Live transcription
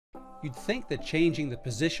You'd think that changing the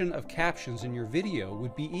position of captions in your video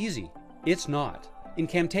would be easy. It's not. In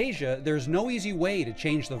Camtasia, there's no easy way to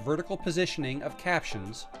change the vertical positioning of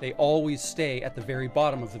captions. They always stay at the very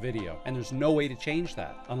bottom of the video, and there's no way to change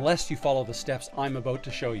that unless you follow the steps I'm about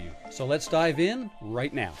to show you. So let's dive in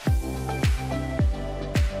right now.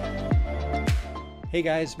 Hey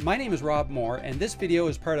guys, my name is Rob Moore, and this video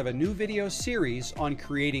is part of a new video series on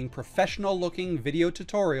creating professional looking video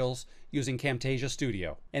tutorials using Camtasia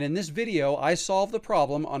Studio. And in this video, I solve the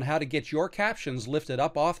problem on how to get your captions lifted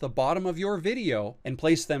up off the bottom of your video and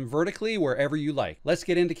place them vertically wherever you like. Let's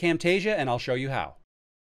get into Camtasia and I'll show you how.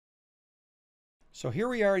 So here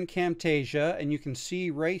we are in Camtasia, and you can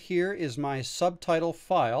see right here is my subtitle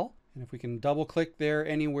file. And if we can double click there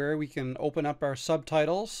anywhere, we can open up our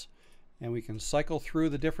subtitles. And we can cycle through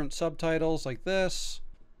the different subtitles like this.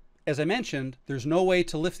 As I mentioned, there's no way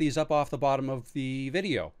to lift these up off the bottom of the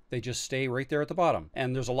video. They just stay right there at the bottom.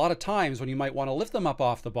 And there's a lot of times when you might want to lift them up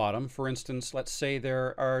off the bottom. For instance, let's say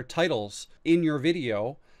there are titles in your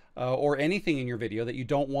video or anything in your video that you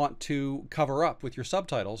don't want to cover up with your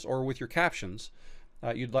subtitles or with your captions,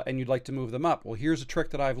 and you'd like to move them up. Well, here's a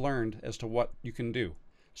trick that I've learned as to what you can do.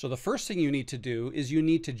 So the first thing you need to do is you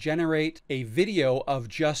need to generate a video of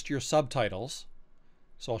just your subtitles.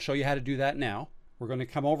 So I'll show you how to do that now. We're going to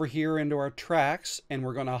come over here into our tracks and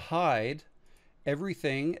we're going to hide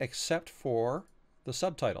everything except for the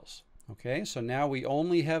subtitles. Okay, so now we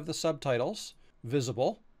only have the subtitles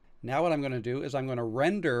visible. Now what I'm going to do is I'm going to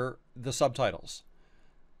render the subtitles.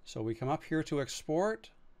 So we come up here to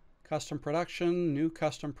export, custom production, new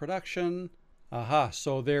custom production. Aha,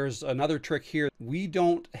 so there's another trick here. We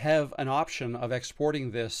don't have an option of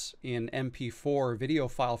exporting this in MP4 video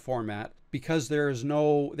file format because there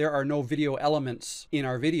are no video elements in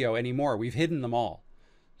our video anymore. We've hidden them all.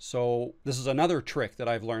 So this is another trick that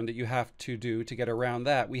I've learned that you have to do to get around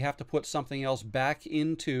that. We have to put something else back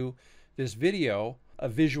into this video, a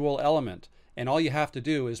visual element. And all you have to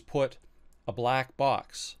do is put a black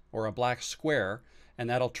box or a black square, and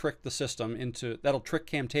that'll trick the system that'll trick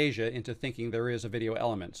Camtasia into thinking there is a video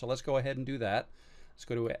element. So let's go ahead and do that. Let's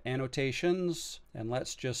go to annotations and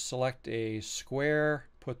let's just select a square,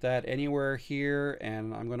 put that anywhere here,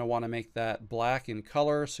 and I'm going to want to make that black in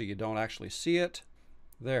color so you don't actually see it.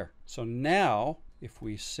 There. So now if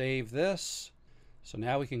we save this, so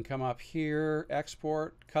now we can come up here,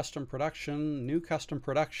 export, custom production, new custom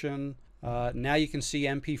production. Now you can see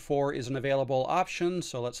MP4 is an available option,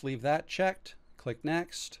 so let's leave that checked. Click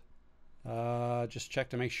next. Just check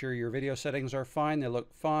to make sure your video settings are fine. They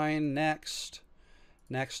look fine. Next.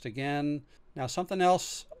 Next again. Now something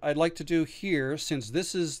else I'd like to do here, since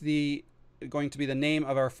this is going to be the name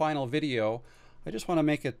of our final video, I just want to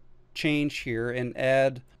make a change here and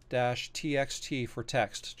add -txt for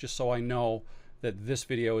text, just so I know that this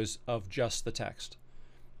video is of just the text.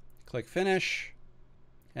 Click finish,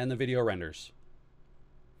 and the video renders.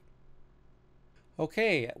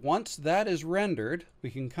 Okay, once that is rendered,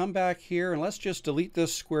 we can come back here and let's just delete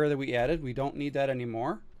this square that we added. We don't need that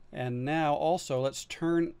anymore. And now also let's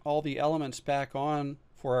turn all the elements back on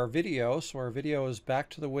for our video. So our video is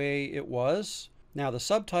back to the way it was. Now the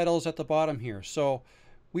subtitles at the bottom here. So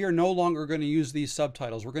we are no longer going to use these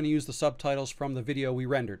subtitles. We're going to use the subtitles from the video we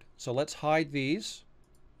rendered. So let's hide these.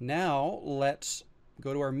 Now let's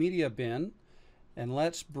go to our media bin and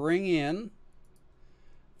let's bring in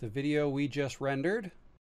the video we just rendered.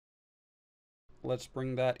 Let's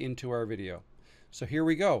bring that into our video. So here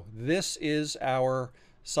we go. This is our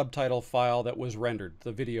subtitle file that was rendered,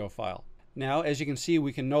 the video file. Now, as you can see,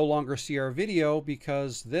 we can no longer see our video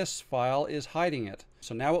because this file is hiding it.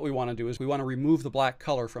 So now what we want to do is we want to remove the black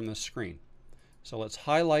color from this screen. So let's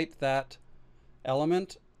highlight that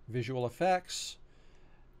element, visual effects,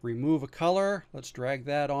 remove a color. Let's drag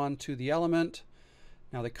that onto the element.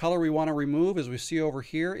 Now the color we want to remove, as we see over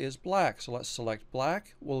here, is black. So let's select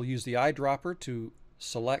black. We'll use the eyedropper to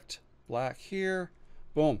select black here.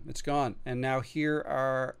 Boom, it's gone. And now here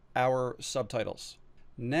are our subtitles.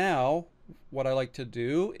 Now what I like to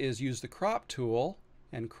do is use the crop tool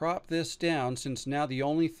and crop this down, since now the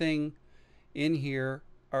only thing in here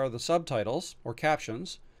are the subtitles or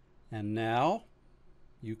captions. And now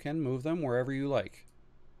you can move them wherever you like.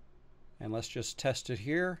 And let's just test it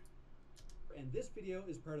here. And this video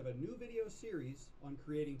is part of a new video series on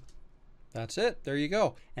creating. That's it. There you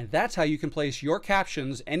go. And that's how you can place your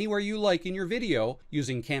captions anywhere you like in your video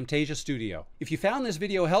using Camtasia Studio. If you found this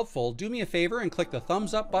video helpful, do me a favor and click the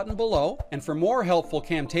thumbs up button below. And for more helpful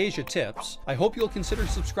Camtasia tips, I hope you'll consider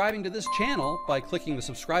subscribing to this channel by clicking the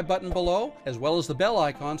subscribe button below, as well as the bell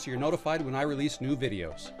icon so you're notified when I release new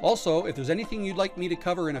videos. Also, if there's anything you'd like me to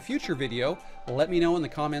cover in a future video, let me know in the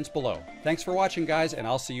comments below. Thanks for watching, guys, and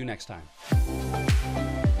I'll see you next time.